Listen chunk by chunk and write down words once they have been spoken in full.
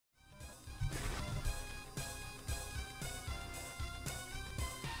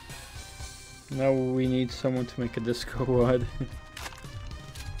Now we need someone to make a disco WUD.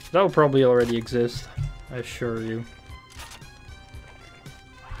 That will probably already exist, I assure you.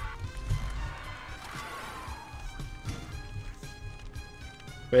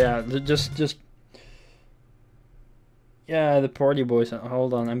 But yeah, just yeah, the party boys.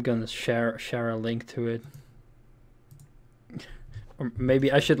 Hold on, I'm gonna share a link to it. Or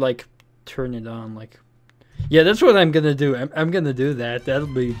maybe I should like turn it on, like. Yeah, that's what I'm gonna do. I'm gonna do that. That'll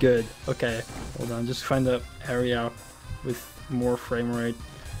be good. Okay, hold on. Just find the area with more frame rate.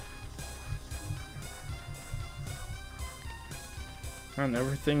 And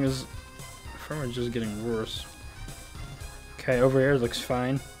everything is frame rate just getting worse. Okay, over here looks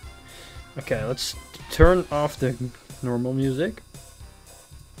fine. Okay, let's turn off the normal music.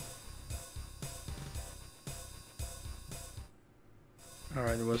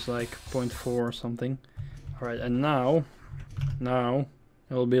 Alright, it was like 0.4 or something. Alright, and now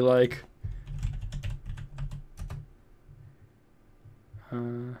it will be like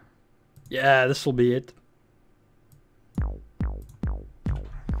yeah, this will be it.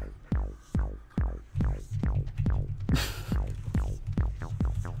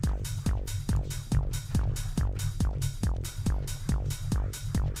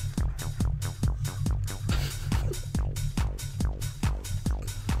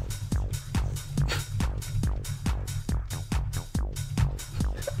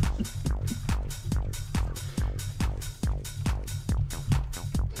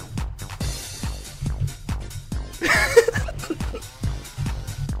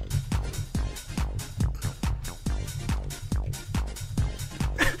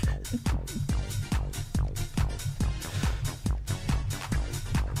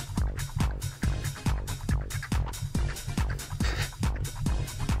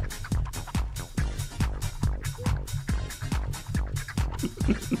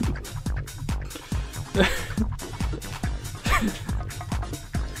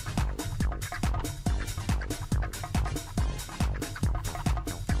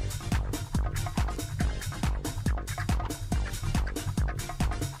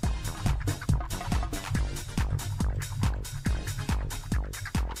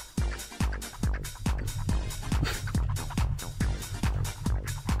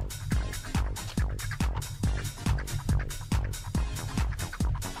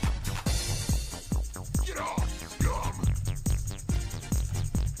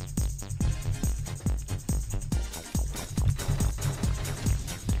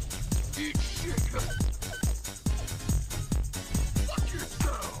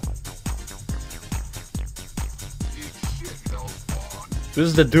 This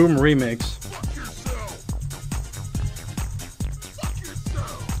is the Doom remix.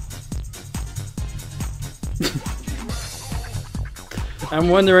 I'm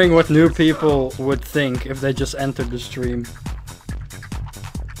wondering what new people would think if they just entered the stream.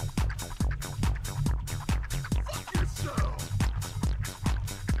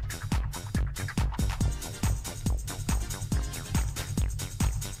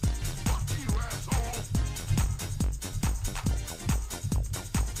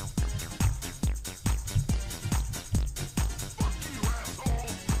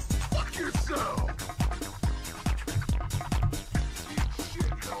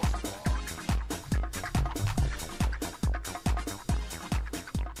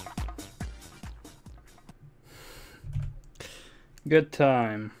 Good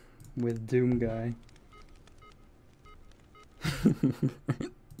time with Doom Guy.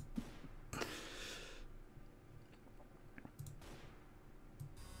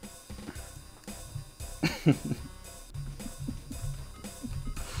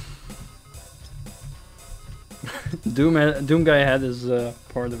 Doom Guy had his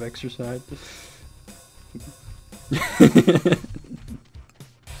part of exercise.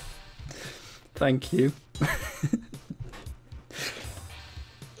 Thank you.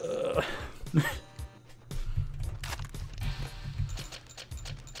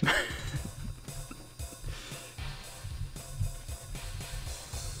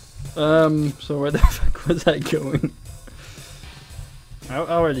 So where the fuck was I going? I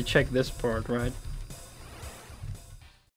already checked this part, right?